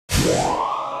Hey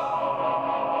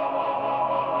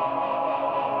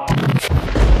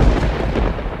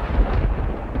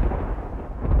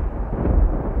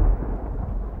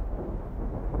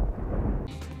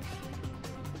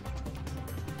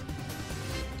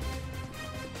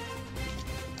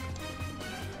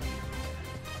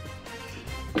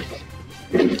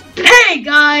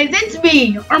guys, it's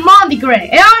me, Arman the Gray,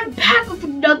 and I'm back with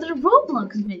another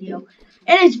Roblox video.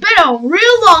 And it's been a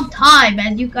real long time,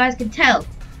 as you guys can tell.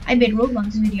 I made a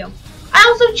Roblox video. I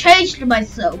also changed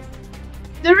myself.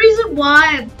 The reason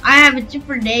why I have a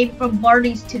different name from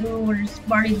Barney's 2 or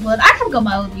Barney's 1, I forgot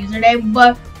my old username,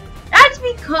 but that's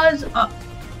because, am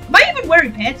I even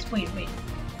wearing pants? Wait.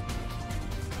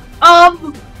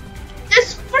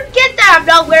 Just forget that I'm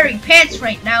not wearing pants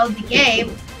right now in the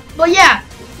game. But yeah,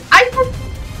 I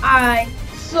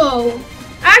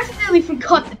accidentally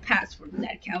forgot the password for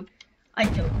that account. I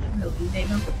don't really name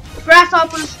them.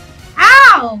 Grasshoppers.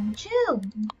 Ow! Chill,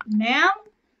 ma'am.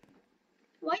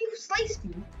 Why you sliced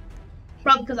me?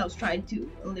 Probably because I was trying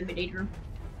to eliminate her.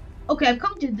 Okay, I've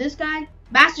come to this guy.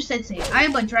 Master Sensei, I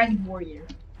am a dragon warrior.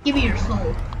 Give me your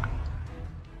soul.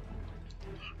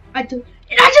 And I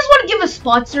just want to give a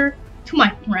sponsor to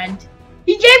my friend.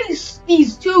 He gave me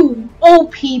these 2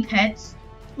 OP pets.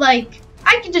 Like,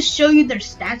 I can just show you their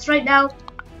stats right now.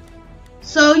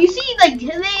 So you see, like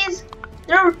these,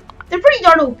 they're pretty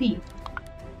darn OP.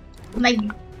 Like,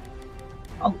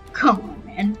 oh come on,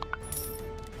 man.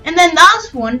 And then the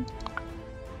last one,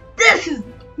 this is,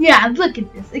 yeah, look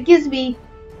at this. It gives me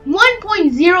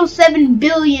 1.07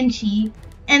 billion chi,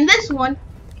 and this one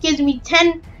gives me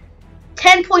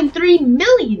 10.3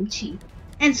 million chi.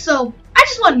 And so I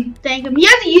just want to thank him. He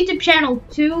has a YouTube channel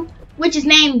too, which is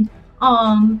named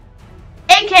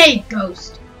AK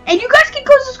Ghost, and you guys can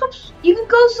go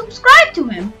subscribe to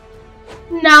him.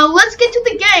 Now let's get to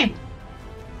the game.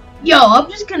 Yo, I'm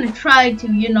just gonna try to,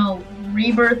 you know,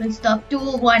 rebirth and stuff.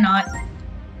 Duel, why not?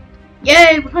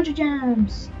 Yay, 100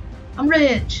 gems. I'm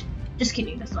rich. Just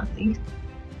kidding, that's not the thing.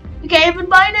 Okay, I've been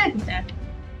buying egg with that.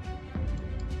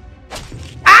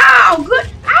 Ow, good.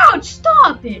 Ouch,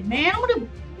 stop it, man. I'm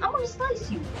gonna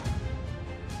slice you.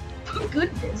 Oh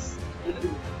goodness.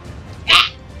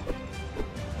 Ah.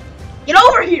 Get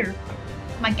over here,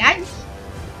 my guys.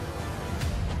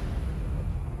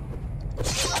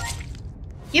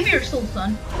 Give me your soul,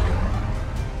 son.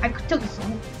 I took a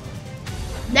soul.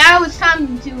 Now it's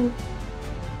time to.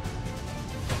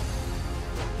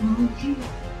 I'm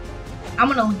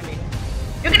gonna eliminate it.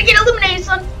 You're gonna get eliminated,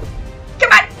 son.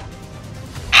 Come on.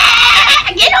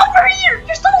 Ah, get over here.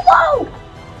 You're so low.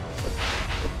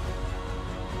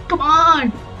 Come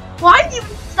on. Why do you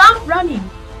stop running?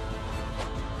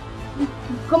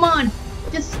 Come on.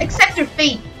 Just accept your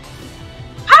fate.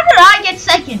 How did I get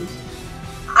second?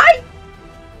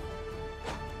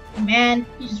 Man,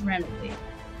 you just ran away.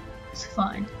 It's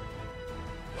fine.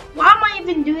 Why am I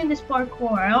even doing this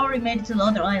parkour? I already made it to the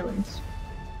other islands.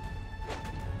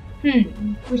 I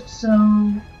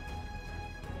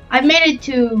made it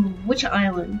to, which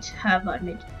island have I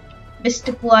made?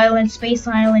 Mystical Island, Space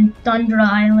Island, Tundra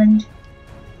Island.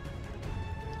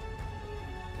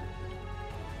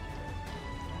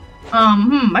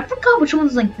 I forgot which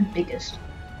one's like the biggest.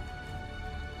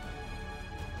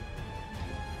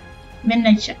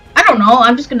 Midnight check. I don't know.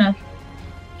 I'm just gonna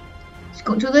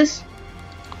go to this.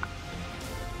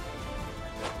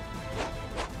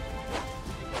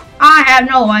 I have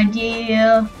no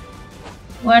idea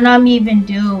what I'm even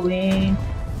doing.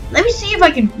 Let me see if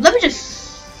I can. Let me just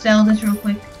sell this real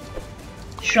quick.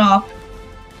 Shop.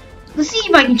 Let's see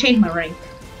if I can change my rank.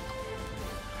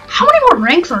 How many more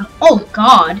ranks are? Oh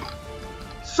God.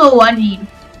 So I need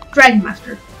Dragon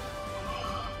Master.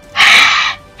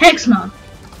 Hexna.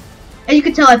 As you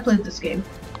can tell, I played this game.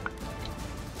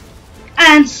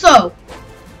 And so,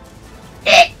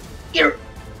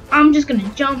 I'm just gonna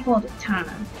jump all the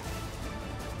time.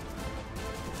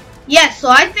 Yeah, so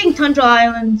I think Tundra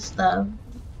Island's the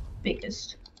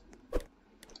biggest.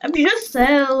 I'm just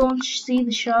see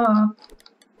the shop.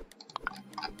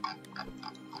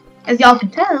 As y'all can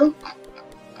tell,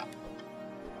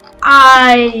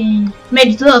 I made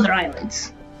it to the other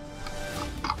islands.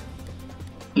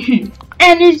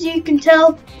 And as you can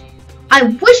tell, I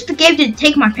wish the game didn't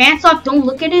take my pants off. Don't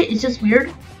look at it, it's just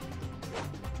weird.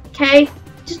 Okay?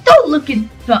 Just don't look at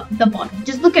the bottom.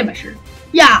 Just look at my shirt.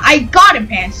 Yeah, I got it,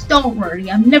 pants. Don't worry,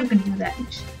 I'm never gonna do that.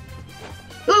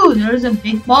 Ooh, there's a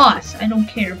big boss I don't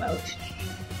care about.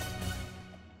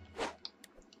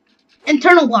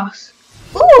 Internal boss.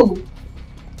 Ooh!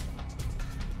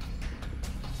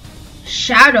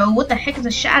 Shadow? What the heck is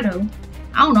a shadow?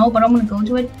 I don't know, but I'm gonna go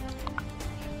to it.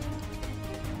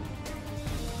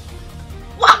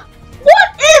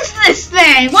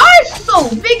 Dang, why is it so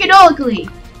big and ugly?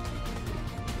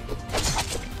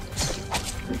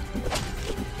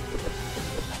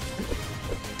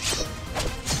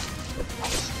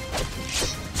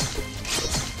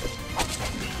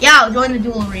 Yeah, I'll join the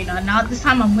duel arena. Now this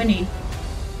time I'm winning.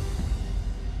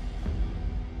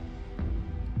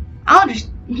 I don't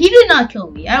just. He did not kill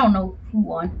me. I don't know who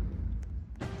won.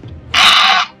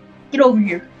 Get over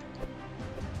here.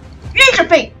 Use your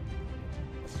fate.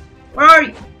 Where are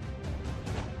you?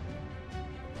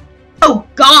 Oh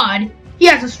God! He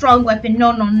has a strong weapon.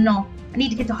 No, no, no. I need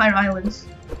to get to higher islands.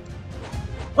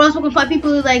 Or else we can find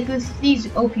people who like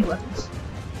these OP weapons.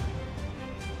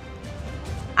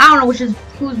 I don't know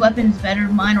whose weapon is better,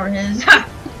 mine or his. I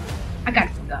kinda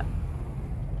forgot.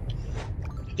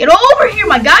 Get over here,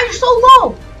 my guy! You're so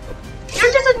low!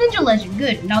 You're just a ninja legend.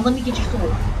 Good. Now let me get your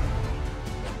sword.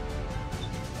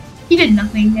 He did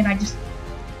nothing, and I just...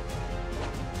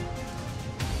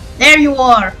 There you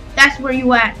are! That's where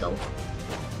you at, though.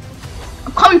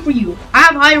 I'm coming for you.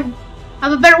 I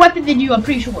have a better weapon than you, I'm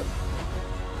pretty sure.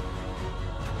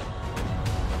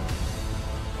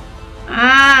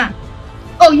 Ah!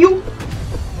 Oh, you...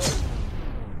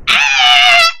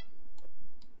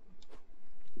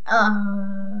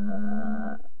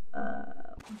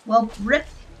 Well, rip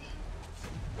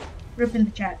in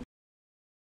the chat.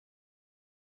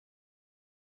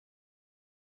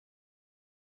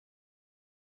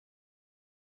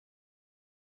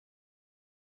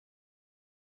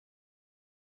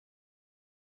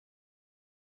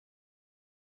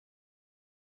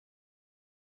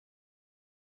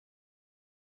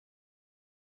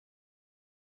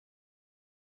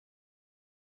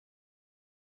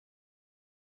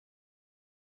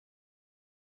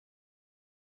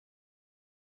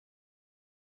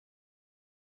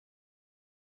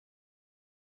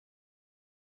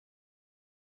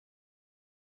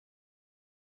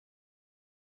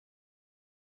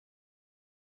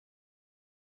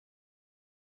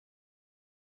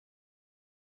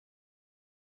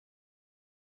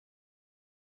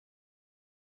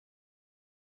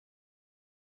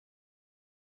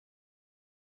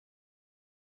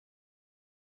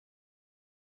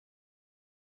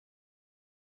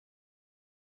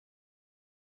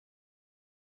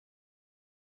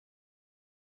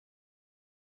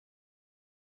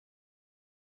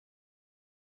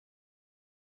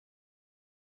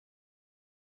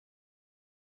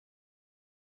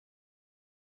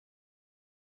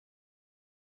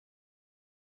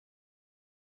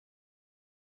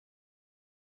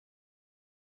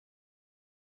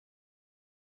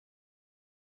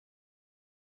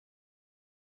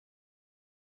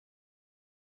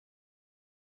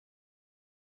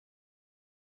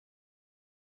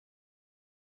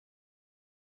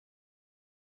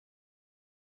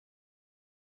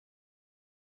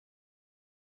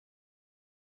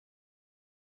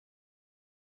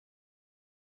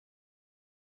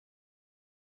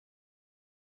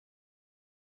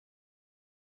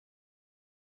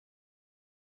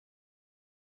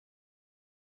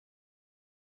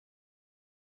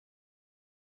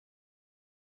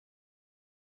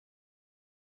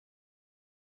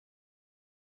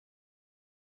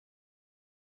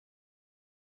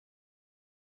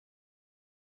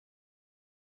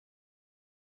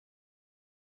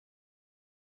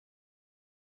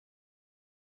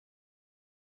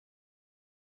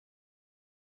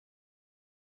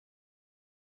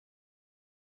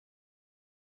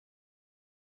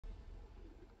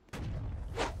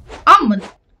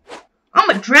 I'm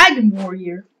a dragon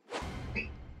warrior.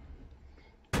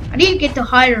 I need to get to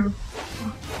higher.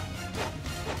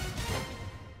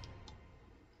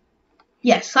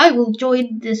 Yes, I will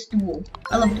join this duel.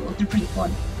 I love duels, they're pretty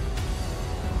fun.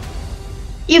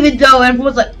 Even though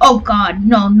everyone's like, oh God,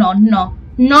 no, no, no.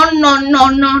 No, no, no,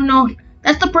 no, no.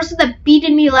 That's the person that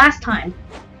beaten me last time.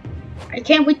 I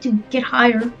can't wait to get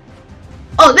higher.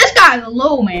 Oh, this guy's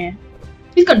low, man.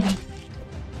 He's gonna be...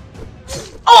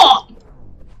 Oh!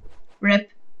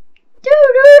 Rip.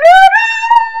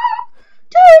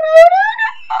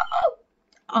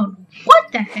 Oh,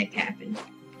 what the heck happened?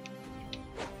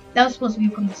 That was supposed to be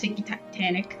from the sinking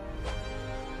Titanic.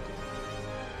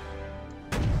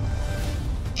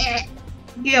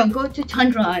 Yeah, go to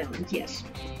Tundra Island, yes.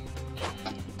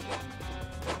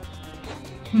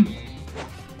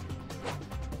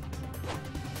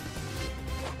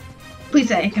 Please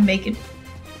say I can make it.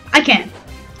 I can.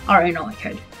 Alright, no, I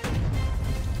could.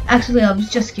 Actually, I was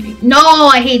just kidding. No,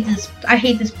 I hate this. I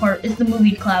hate this part. It's the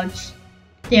movie clouds.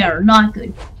 They are not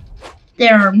good. They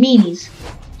are meanies.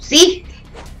 See?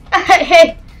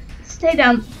 Hey, stay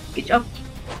down. Good job.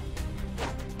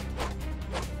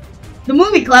 The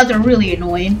movie clouds are really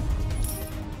annoying.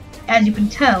 as you can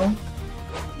tell.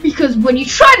 Because when you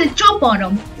try to jump on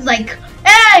him, it's like,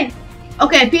 hey!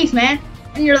 Okay, peace, man.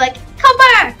 And you're like, come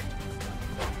back!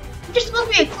 You're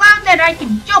supposed to be a clown that I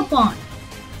can jump on.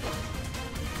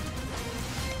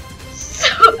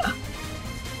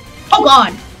 Oh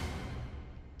god.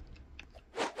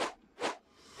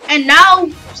 And now,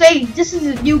 say, this is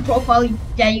a new profile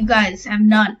that you guys have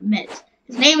not met.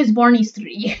 His name is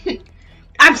Barney's3.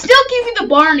 I'm still keeping the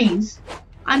Barneys.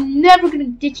 I'm never gonna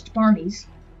ditch the Barneys.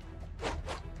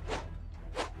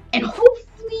 And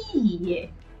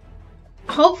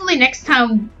hopefully next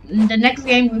time, the next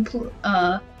game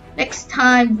next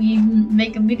time we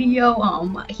make a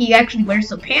video, he actually wears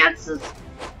some pants,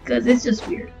 because it's just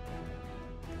weird.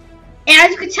 And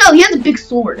as you can tell, he has a big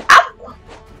sword.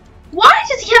 Why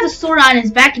does he have a sword on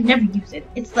his back and never use it?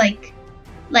 It's like,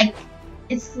 no,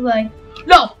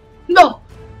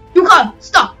 you can't,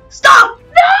 stop,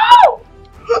 no!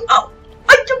 Oh,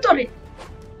 I jumped on it.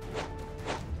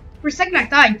 For a second I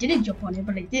thought I didn't jump on it,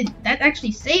 but I did. That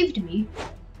actually saved me.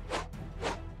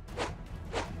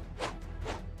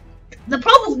 The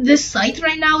problem with this site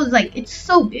right now is like, it's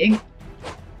so big.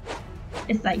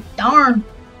 It's like, darn.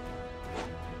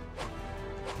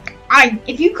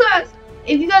 If you guys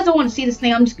don't want to see this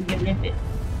thing, I'm just gonna nip it.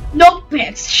 Nope,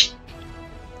 pants.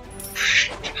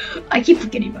 I keep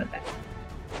forgetting about that.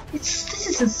 This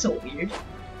is just so weird.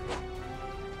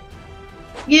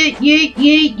 Yeah.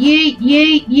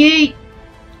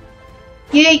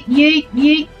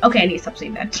 Okay, I need to stop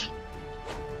saying that.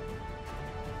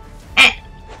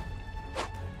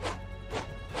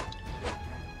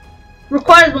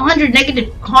 Requires 100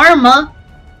 negative karma.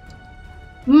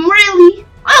 Really?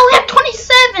 I only have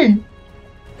 27.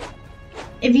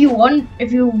 If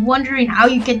you're wondering how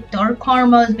you get dark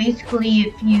karma, is basically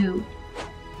if you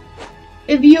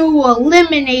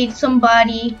eliminate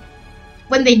somebody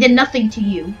when they did nothing to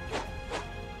you,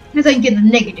 that's how you get the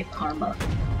negative karma.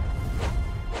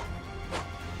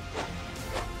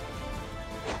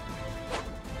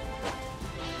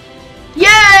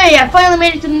 Yay! I finally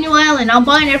made it to the new island. I'm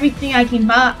buying everything I can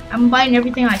buy. I'm buying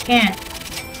everything I can.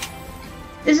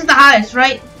 This is the highest,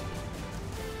 right?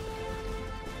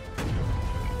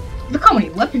 Look how many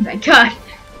weapons I got.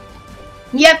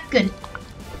 Yep, good.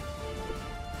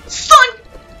 Son!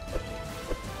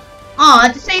 Aw,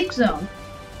 it's a safe zone.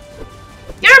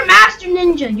 You're a master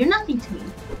ninja. You're nothing to me.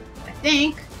 I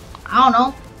think. I don't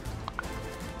know.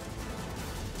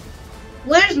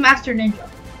 Where's Master Ninja?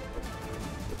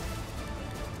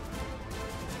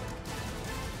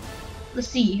 Let's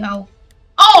see how.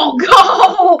 Oh,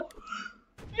 go!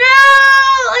 No!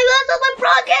 I lost all my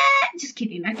progress! Just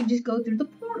kidding. I can just go through the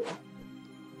portal.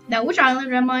 Now, which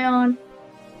island am I on?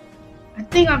 I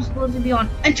think I'm supposed to be on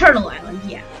Eternal Island.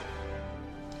 Yeah.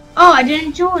 Oh, I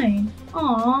didn't join.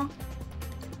 Aw.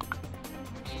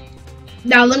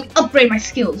 Now let me upgrade my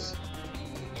skills.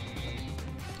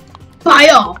 Buy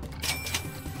all.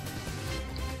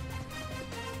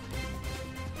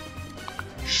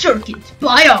 Shurikens,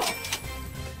 buy all.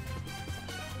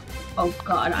 Oh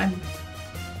god, I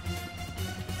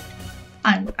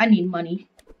need money.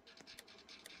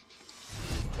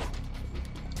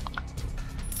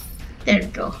 There we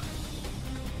go.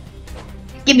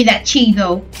 Give me that chi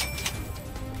though.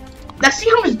 Let's see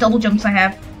how much double jumps I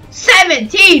have.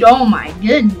 17! Oh my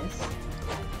goodness.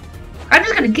 I'm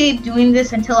just gonna keep doing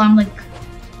this until I'm like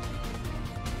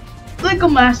a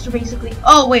master basically.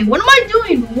 Oh wait, what am I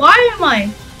doing? Why am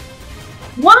I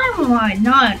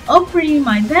not upgrading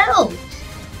my belt?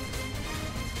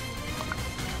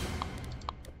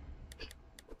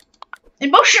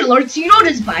 In martial arts, you don't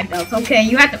just buy belts, okay?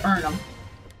 You have to earn them.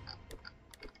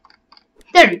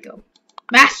 There we go.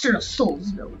 Master of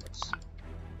Souls belts.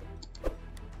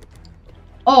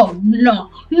 Oh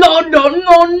no. No.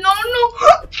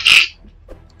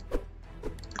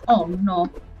 Oh no.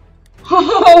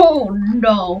 Oh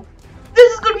no.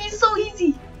 This is gonna be so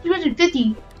easy.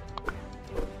 250.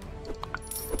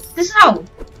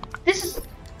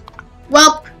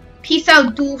 Well, peace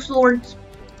out, dual swords.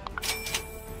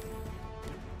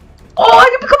 Oh, I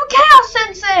can become a Chaos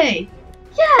Sensei!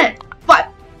 Yeah!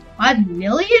 5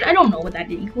 million? I don't know what that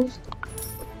equals.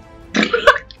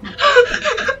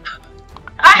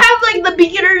 I have like the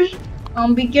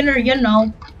beginner, you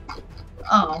know,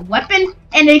 weapon,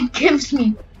 and it gives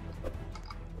me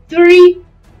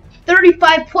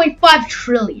 35.5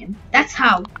 trillion. That's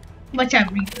how much I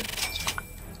rebirth.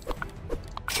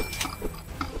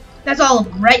 That's all of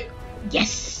them, right?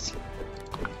 Yes.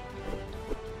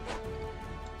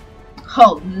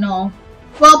 Oh no.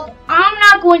 Well, I'm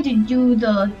not going to do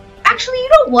the. Actually, you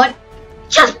know what?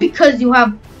 Just because you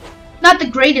have not the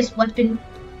greatest weapon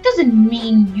doesn't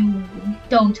mean you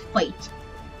don't fight.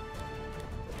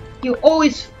 You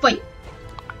always fight.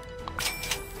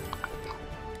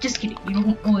 Just kidding. You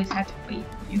don't always have to fight.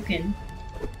 You can.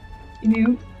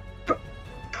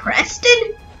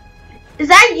 Preston? Is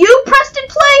that you, Preston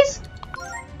Plays?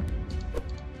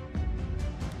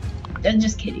 I'm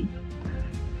just kidding.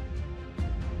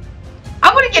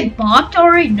 I'm gonna get bopped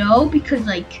already, no, because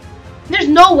like, there's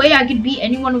no way I could beat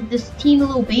anyone with this teeny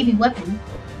little baby weapon.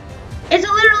 It's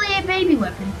literally a baby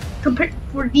weapon compared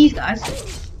for these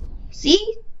guys.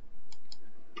 See?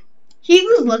 He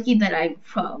was lucky that I,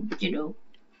 you know,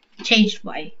 changed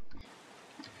my.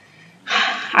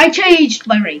 I changed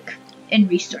my rank and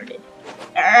restarted.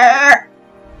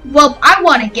 Well, I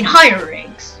want to get higher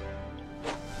ranks.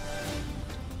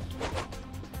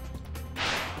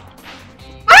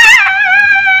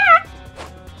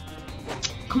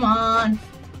 Come on.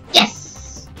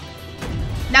 Yes.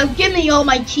 Now give me all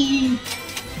my chi.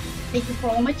 Thank you for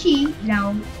all my chi.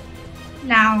 Now.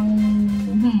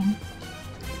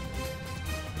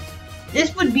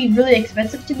 This would be really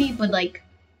expensive to me, but like,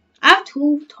 I have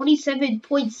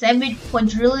 27.7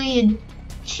 quadrillion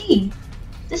chi.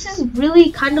 This is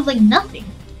really kind of like nothing.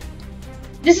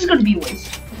 This is gonna be a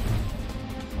waste.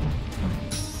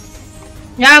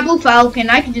 Yeah, Blue Falcon,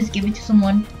 I can just give it to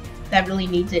someone that really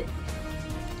needs it.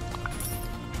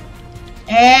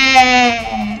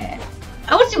 I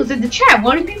want to see what's in the chat.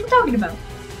 What are people talking about?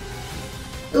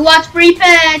 Who wants free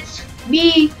pets?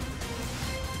 Me.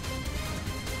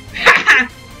 Haha!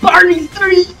 Barney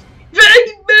 3!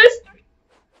 Dragon Master!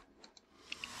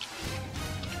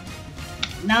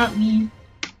 Not me.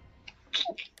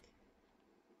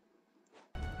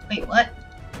 Wait, what?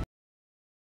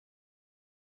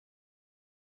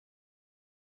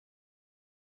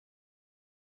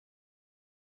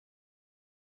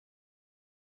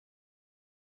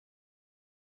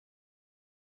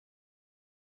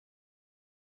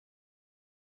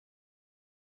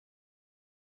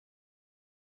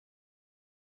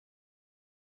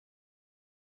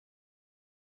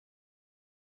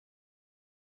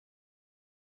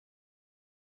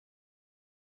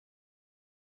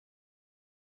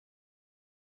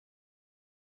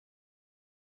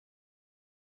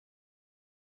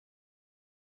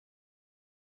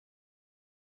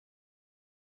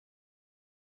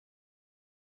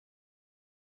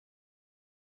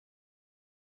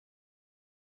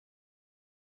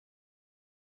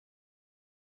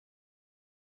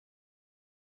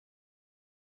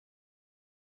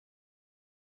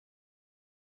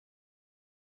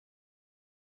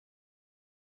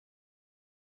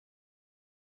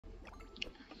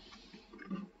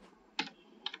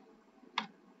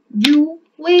 You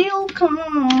will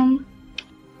come.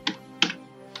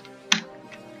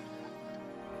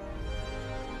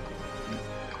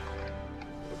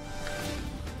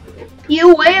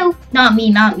 You will. Not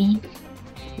me, not me.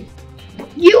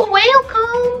 You will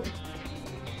come.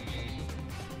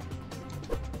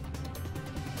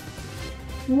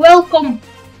 Welcome.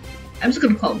 I'm just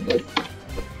gonna call them both.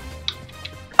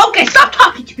 Okay, stop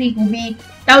talking to people, me.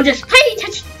 Now just pay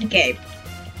attention to the game.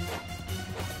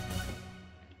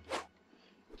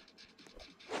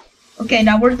 Okay,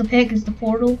 now where's the heck is the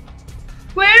portal?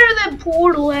 Where the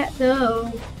portal at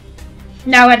though?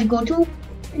 Now I have to go to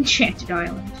Enchanted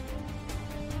Island.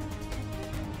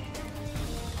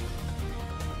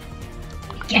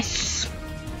 Yes.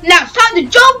 Now it's time to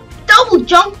jump, double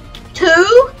jump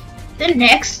to the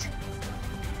next.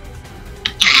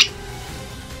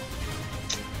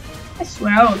 I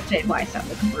swear I don't say why I sound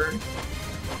like a bird.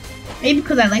 Maybe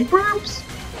because I like burps.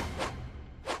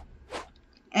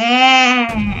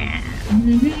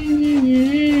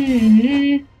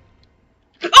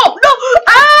 Oh no!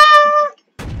 Ah!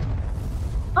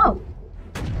 Oh.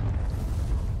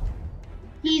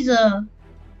 He's a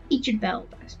ancient battle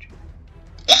master.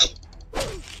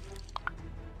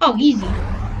 Oh, easy.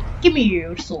 Give me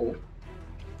your soul.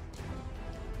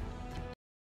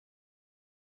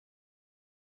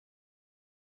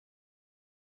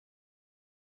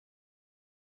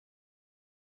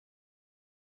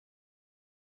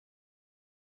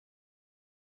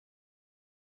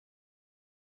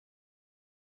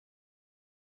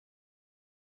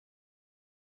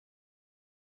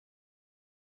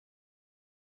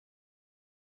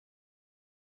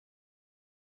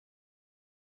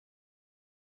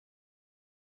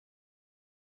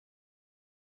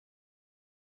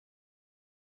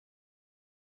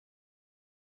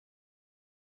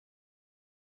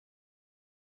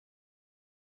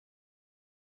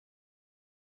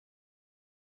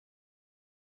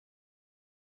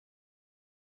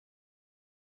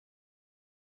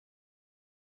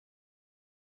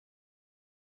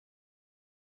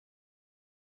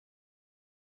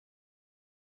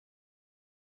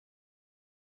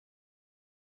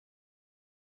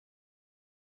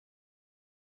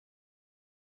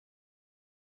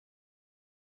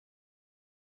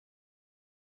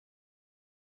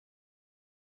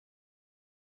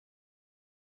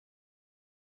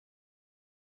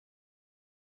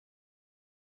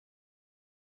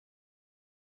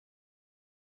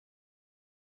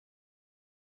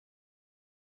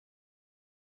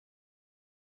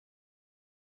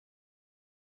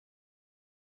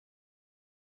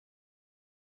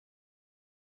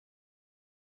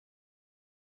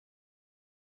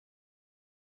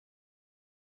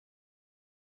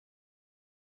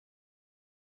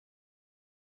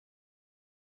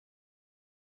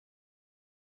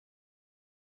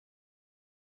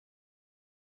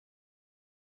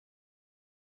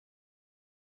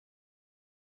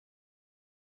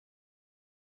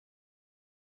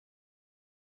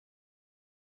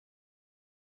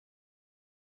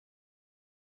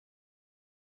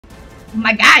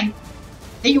 My guy.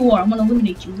 There you are. I'm gonna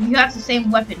eliminate you. You have the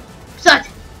same weapon. Such.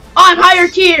 I'm higher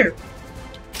tier.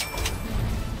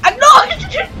 I'm not.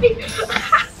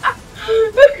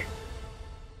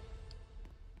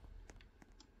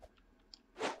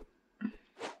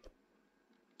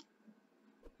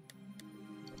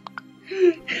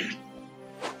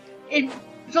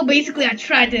 So basically, I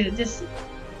tried to just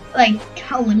like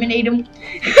eliminate him.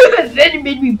 Then it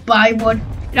made me buy one,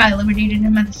 and I eliminated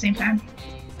him at the same time.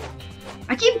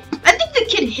 I think the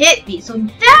kid hit me, so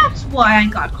that's why I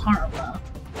got karma.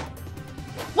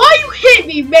 Why you hit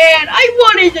me, man? I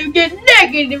wanted to get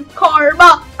negative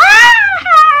karma.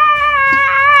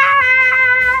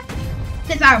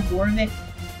 Since I have more of it.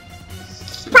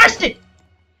 Preston!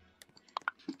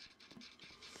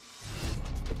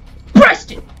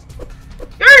 Preston!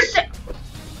 You're sick!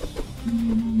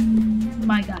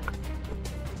 My god.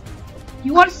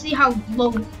 You want to see how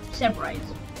low Samurai is?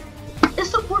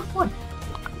 It's the fourth one.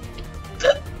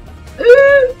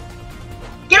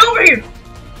 Get over here!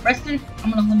 Preston,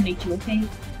 I'm gonna eliminate you, okay?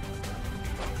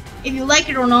 If you like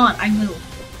it or not, I will.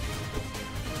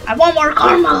 I want more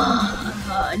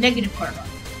karma! Negative karma.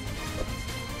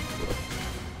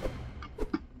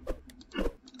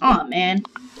 Aw, man.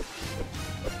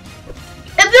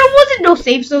 If there wasn't no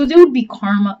safe zones, it would be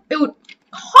karma. It would...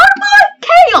 Karma?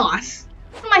 Chaos!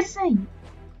 What am I saying?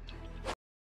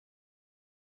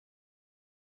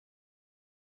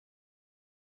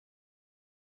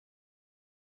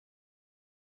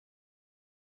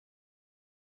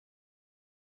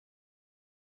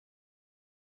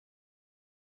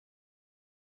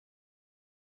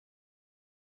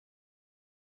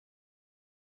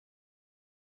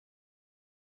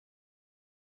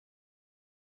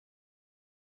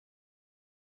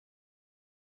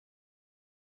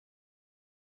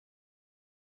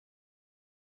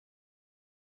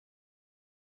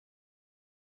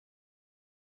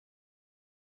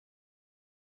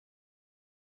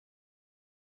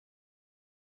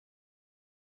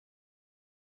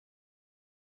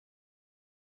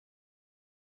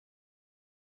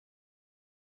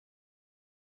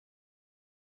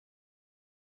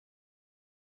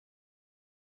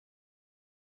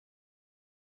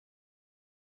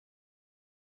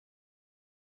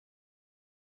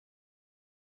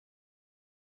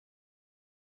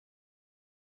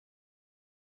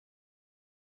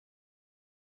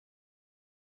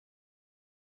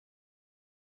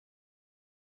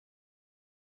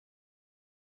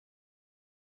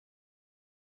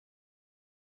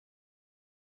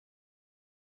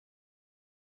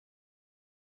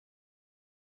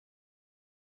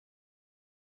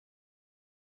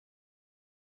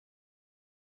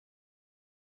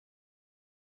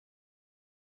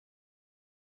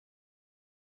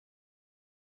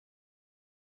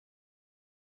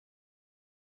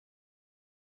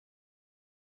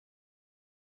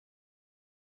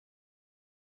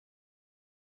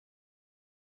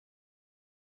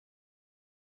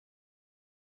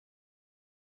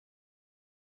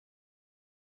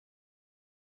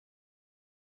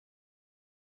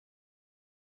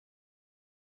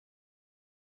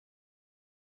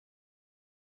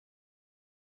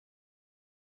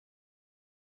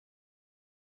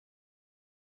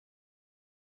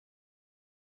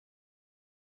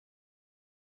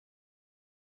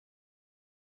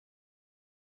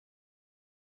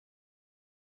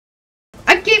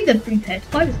 I gave them 3 pets.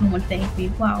 Why does no one thank me?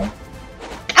 Wow.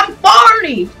 I'm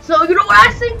Barney! So you know what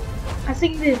I sing? I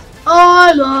sing this.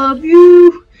 I love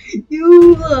you.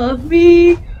 You love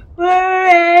me. We're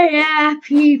a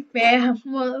happy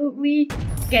family.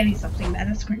 Can't stop singing that.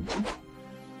 That's cringy.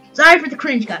 Sorry for the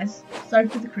cringe, guys. Sorry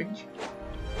for the cringe.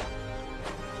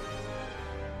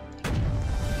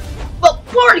 But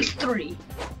Barney's 3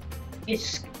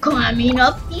 is climbing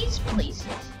up these places.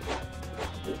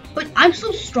 But I'm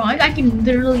so strong, I can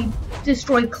literally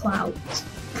destroy clouds.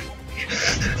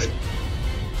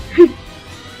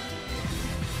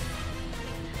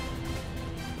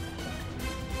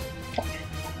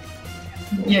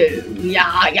 Yeah.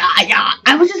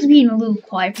 I was just being a little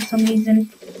quiet for some reason.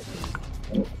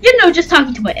 You know, just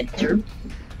talking to my editor.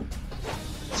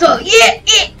 So, yeah,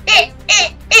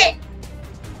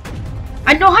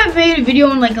 I know I haven't made a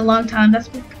video in like a long time. That's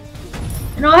what.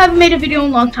 I know I haven't made a video in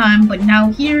a long time, but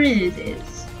now here it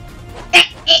is.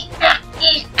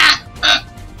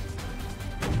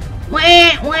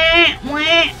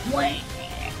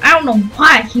 I don't know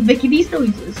why I keep making these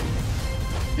noises.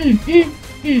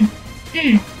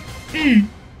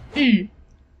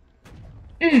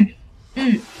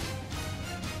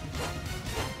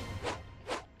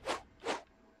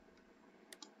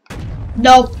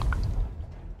 Nope.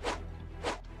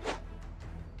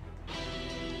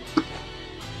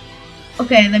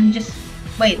 Okay, let me just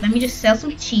wait. Let me just sell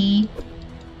some tea,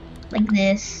 like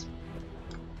this.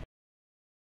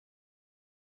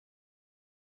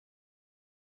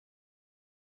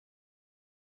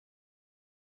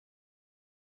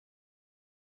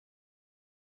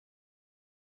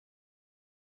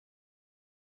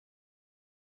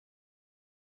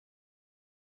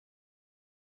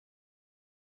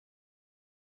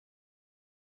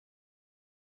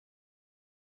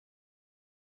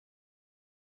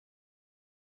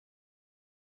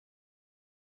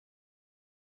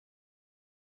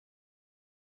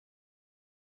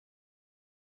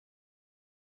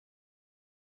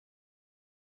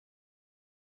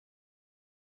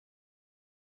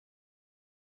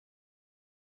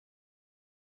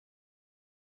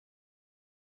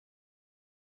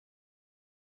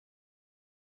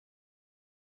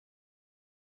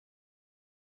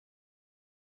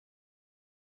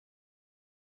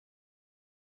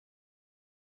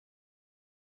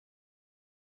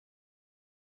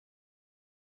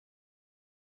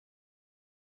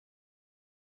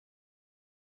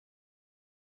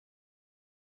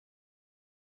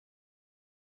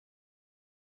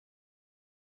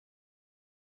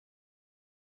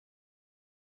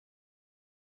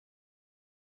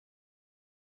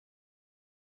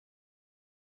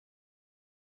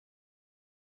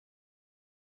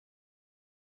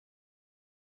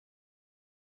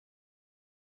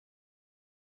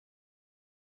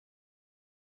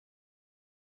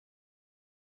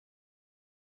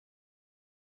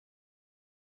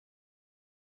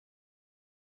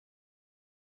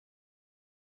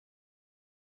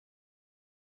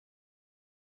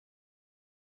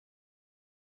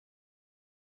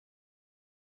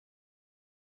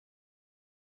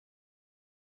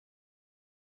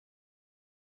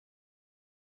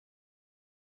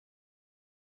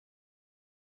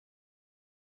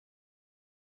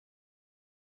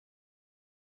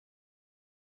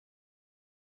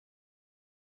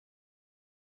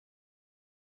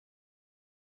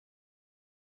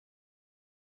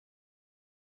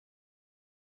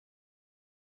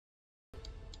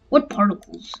 What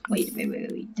particles? Wait.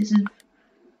 This is.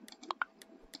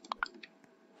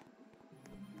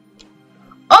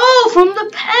 Oh, from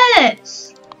the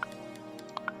pets!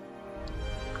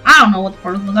 I don't know what the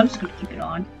particles. I'm just gonna keep it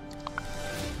on.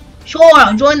 Sure,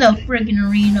 I'll join the freaking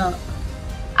arena.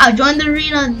 I'll join the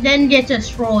arena and then get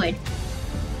destroyed.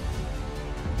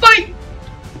 Fight!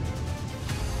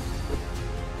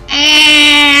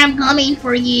 I'm coming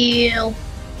for you.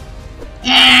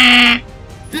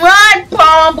 Run!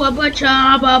 I'll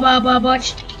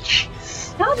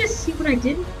just see what I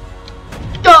did.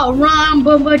 Run!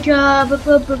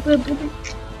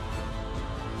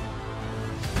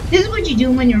 This is what you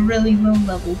do when you're really low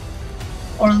level.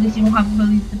 Or at least you don't have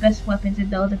really the best weapons and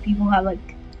the other people have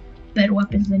like better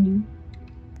weapons than you.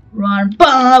 Run.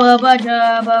 No,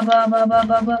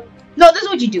 this is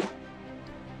what you do.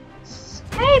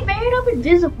 Hey man, I'm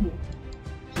invisible.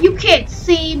 You can't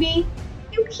see me.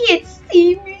 You can't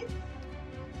see me.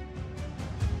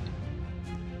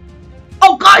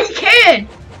 Oh god, you can!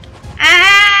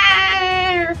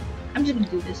 Ah! I'm just gonna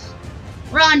do this.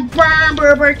 Run!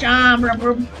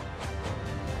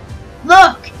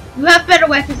 Look! You have better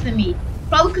weapons than me.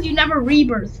 Probably because you never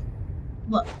rebirth.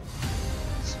 Look.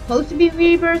 It's supposed to be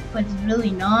rebirth, but it's really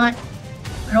not.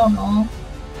 I don't know.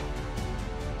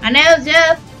 I know,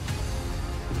 Jeff.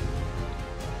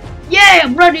 Yeah,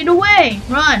 I'm running away.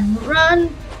 Run,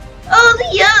 run. Oh,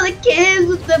 the other kids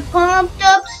with the pumped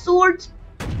up swords.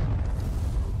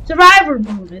 Survivor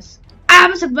bonus.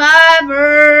 I'm a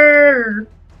survivor.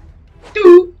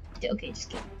 Dude. Okay, just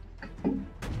kidding.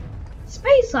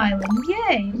 Space Island,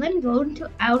 yay. Let me go into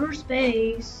outer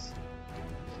space.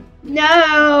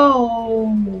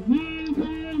 No.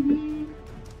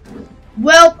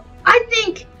 Well, I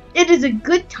think it is a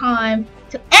good time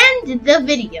to end the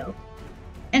video.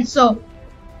 And so,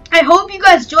 I hope you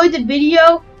guys enjoyed the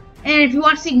video. And if you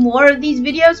want to see more of these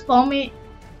videos, follow me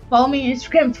on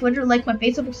Instagram, Twitter, like my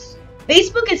Facebook,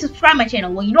 and subscribe my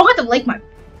channel. Well, you don't have to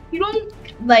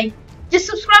like just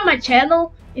subscribe my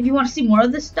channel if you want to see more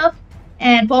of this stuff.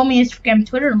 And follow me on Instagram,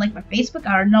 Twitter, and like my Facebook.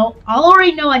 I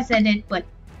already know I said it, but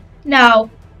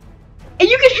now. And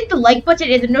you can hit the like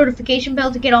button and the notification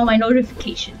bell to get all my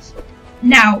notifications.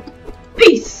 Now,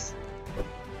 peace!